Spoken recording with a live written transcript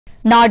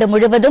நாடு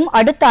முழுவதும்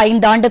அடுத்த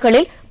 5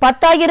 ஆண்டுகளில்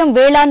 10,000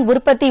 வேளாண்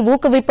உற்பத்தி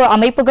ஊக்குவிப்பு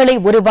அமைப்புகளை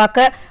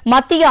உருவாக்க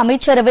மத்திய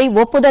அமைச்சரவை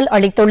ஒப்புதல்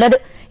அளித்துள்ளது.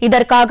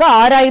 இதற்காக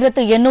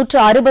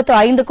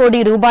 6,865 கோடி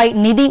ரூபாய்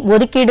நிதி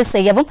ஒதுக்கீடு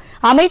செய்யவும்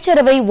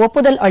அமைச்சரவை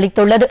ஒப்புதல்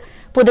அளித்துள்ளது.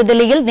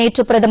 புதுதில்லியில்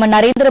நேற்று பிரதமர்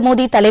நரேந்திர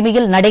மோடி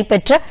தலைமையில்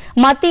நடைபெற்ற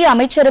மத்திய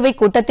அமைச்சரவை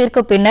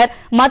கூட்டத்திற்கு பின்னர்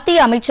மத்திய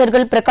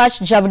அமைச்சர்கள் பிரகாஷ்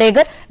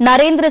ஜவடேகர்,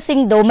 நரேந்திர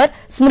சிங் தோமர்,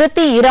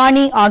 ஸ்மிருதி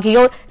இரானி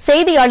ஆகியோர்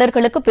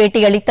செய்தியாளர்களுக்கு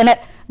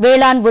பேட்டியளித்தனர்.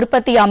 வேளாண்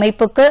உற்பத்தி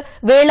அமைப்புக்கு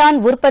வேளாண்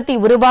உற்பத்தி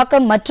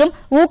உருவாக்கம் மற்றும்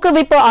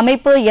ஊக்குவிப்பு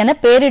அமைப்பு என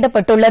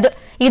பெயரிடப்பட்டுள்ளது.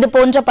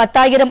 இதுபோன்ற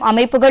 10,000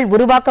 அமைப்புகள்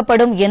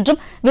உருவாக்கப்படும் என்றும்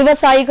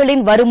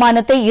விவசாயிகளின்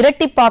வருமானத்தை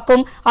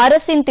இரட்டிப்பாக்கும்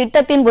அரசின்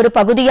திட்டத்தின் ஒரு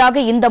பகுதியாக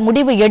இந்த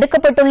முடிவு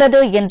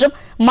எடுக்கப்பட்டுள்ளது என்றும்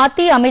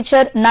மத்திய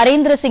அமைச்சர்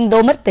நரேந்திர சிங்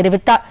தோமர்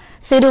தெரிவித்தார்.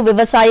 சிறு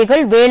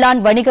விவசாயிகள் வேளாண்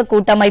வணிக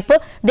கூட்டமைப்பு,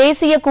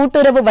 தேசிய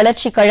கூட்டுறவு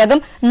வளர்ச்சிக்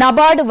கழகம்,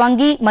 நபார்டு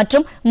வங்கி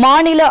மற்றும்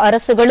மாநில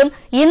அரசுகளும்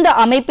இந்த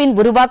அமைப்பின்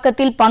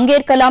உருவாக்கத்தில்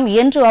பங்கேற்கலாம்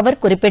என்று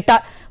அவர்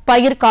குறிப்பிட்டார்.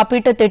 பயிர்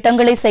காப்பீட்டு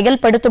திட்டங்களை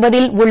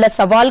செயல்படுத்துவதில் உள்ள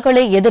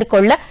சவால்களை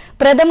எதிர்கொள்ள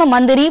பிரதம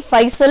மந்திரி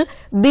ஃபைசல்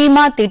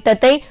பீமா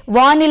திட்டத்தை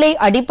வானிலை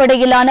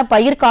அடிப்படையிலான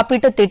பயிர்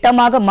காப்பீட்டு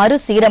திட்டமாக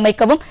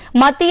மறுசீரமைக்கவும்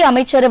மத்திய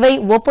அமைச்சரவை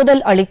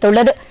ஒப்புதல்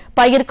அளித்துள்ளது.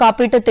 பயிர்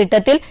காப்பீட்டு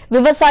திட்டத்தில்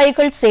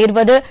விவசாயிகள்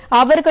சேர்வது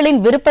அவர்களின்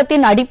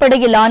விருப்பத்தின்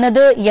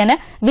அடிப்படையிலானது என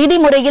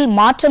விதிமுறையில்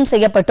மாற்றம்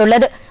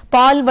செய்யப்பட்டுள்ளது.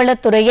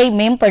 பால்வளத்துறையை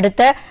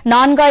மேம்படுத்த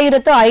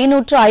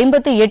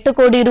 4,558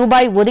 கோடி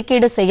ரூபாய்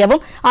ஒதுக்கீடு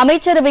செய்யவும்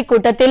அமைச்சரவை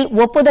கூட்டத்தில்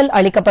ஒப்புதல்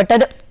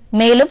அளிக்கப்பட்டது.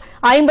 மேலும்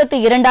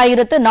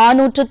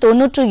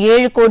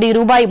 52,497 கோடி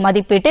ரூபாய்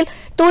மதிப்பீட்டில்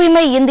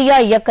தூய்மை இந்தியா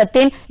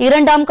இயக்கத்தின்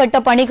 2ஆம் கட்ட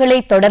பணிகளை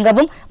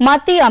தொடங்கவும்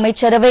மத்திய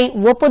அமைச்சரவை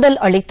ஒப்புதல்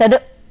அளித்தது.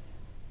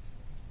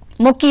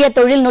 முக்கிய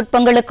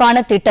தொழில்நுட்பங்களுக்கான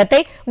திட்டத்தை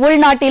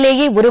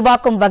உள்நாட்டிலேயே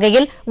உருவாக்கும்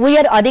வகையில்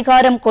உயர்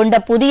அதிகாரம் கொண்ட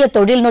புதிய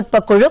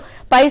தொழில்நுட்ப குழு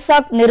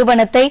பைசாக்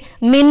நிறுவனத்தை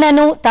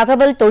மின்னணு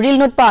தகவல்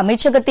தொழில்நுட்ப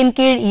அமைச்சகத்தின்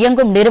கீழ்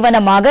இயங்கும்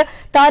நிறுவனமாக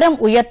தரம்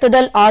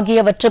உயர்த்துதல்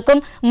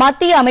ஆகியவற்றுக்கும்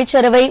மத்திய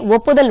அமைச்சரவை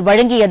ஒப்புதல்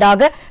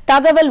வழங்கியதாக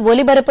தகவல்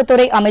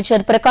ஒலிபரப்புத்துறை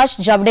அமைச்சர் பிரகாஷ்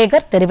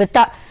ஜவடேகர்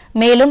தெரிவித்தார்.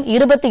 மேலும்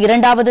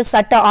 22வது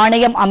சட்ட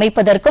ஆணையம்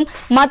அமைப்பதற்கும்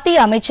மத்திய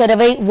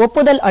அமைச்சரவை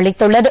ஒப்புதல்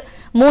அளித்துள்ளது.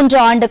 3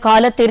 ஆண்டு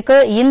காலத்திற்கு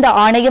இந்த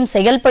ஆணையம்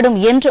செயல்படும்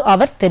என்று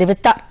அவர்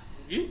தெரிவித்தார்.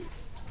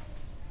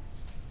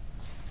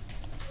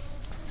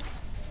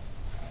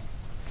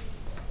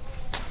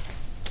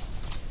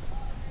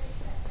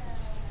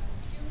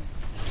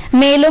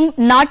 மேலும்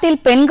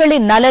நாட்டில்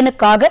பெண்களின்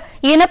நலனுக்காக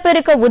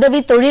இனப்பெருக்க உதவி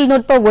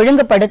தொழில்நுட்ப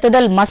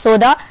ஒழுங்குபடுத்துதல்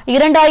மசோதா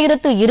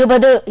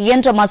 2020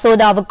 என்ற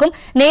மசோதாவுக்கும்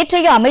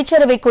நேற்றைய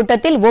அமைச்சரவைக்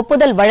கூட்டத்தில்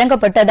ஒப்புதல்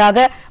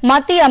வழங்கப்பட்டதாக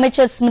மத்திய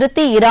அமைச்சர்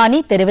ஸ்மிருதி இரானி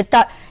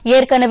தெரிவித்தார்.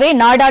 ஏற்கனவே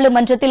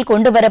நாடாளுமன்றத்தில்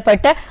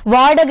கொண்டுவரப்பட்ட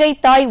வாடகை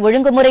தாய்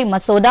ஒழுங்குமுறை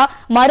மசோதா,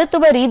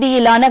 மருத்துவ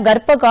ரீதியிலான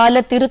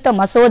கர்ப்பகால திருத்த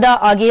மசோதா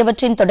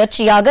ஆகியவற்றின்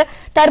தொடர்ச்சியாக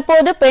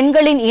தற்போது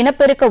பெண்களின்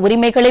இனப்பெருக்க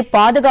உரிமைகளை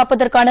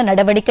பாதுகாப்பதற்கான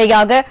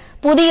நடவடிக்கையாக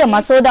புதிய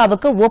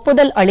மசோதாவுக்கு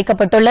ஒப்புதல்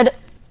அளிக்கப்பட்டுள்ளது.